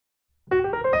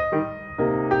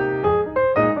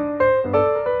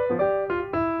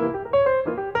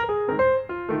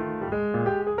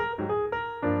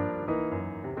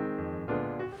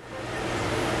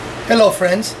Hello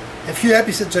friends, a few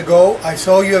episodes ago I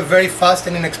showed you a very fast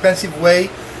and inexpensive way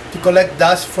to collect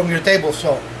dust from your table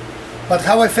saw. But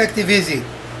how effective is it?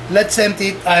 Let's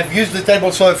empty it. I've used the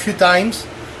table saw a few times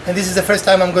and this is the first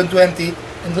time I'm going to empty it,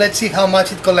 and let's see how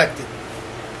much it collected.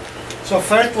 So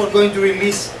first we're going to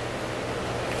release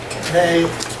the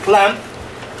clamp,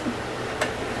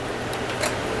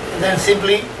 and then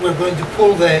simply we're going to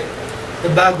pull the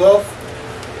bag off.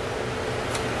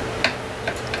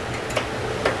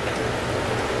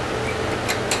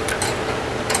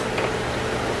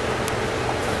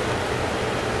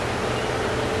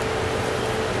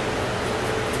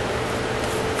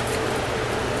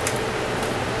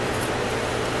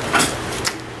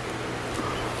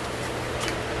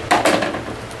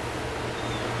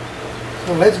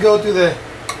 So let's go to the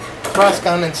trash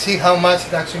can and see how much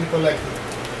it actually collected.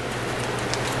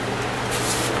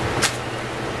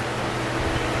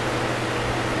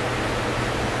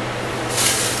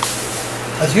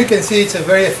 As you can see, it's a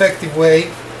very effective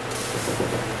way.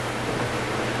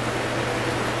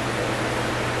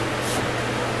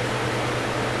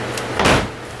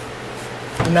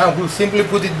 And now we'll simply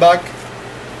put it back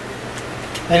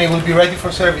and it will be ready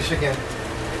for service again.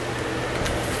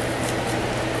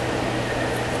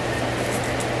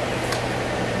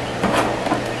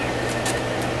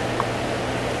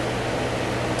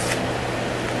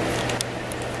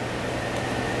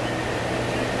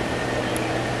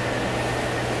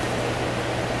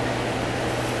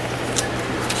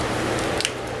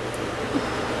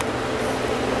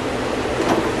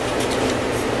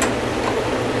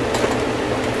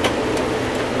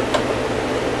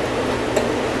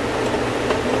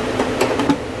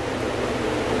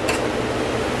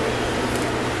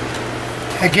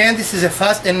 Again, this is a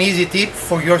fast and easy tip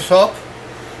for your shop,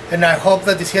 and I hope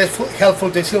that it's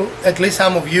helpful to at least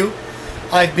some of you.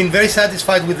 I've been very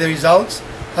satisfied with the results.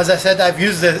 As I said, I've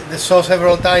used the saw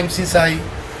several times since I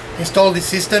installed this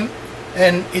system,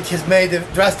 and it has made a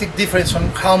drastic difference on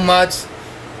how much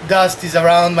dust is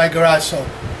around my garage saw.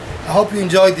 I hope you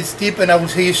enjoyed this tip, and I will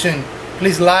see you soon.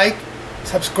 Please like,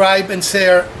 subscribe and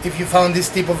share if you found this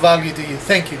tip of value to you.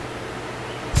 Thank you.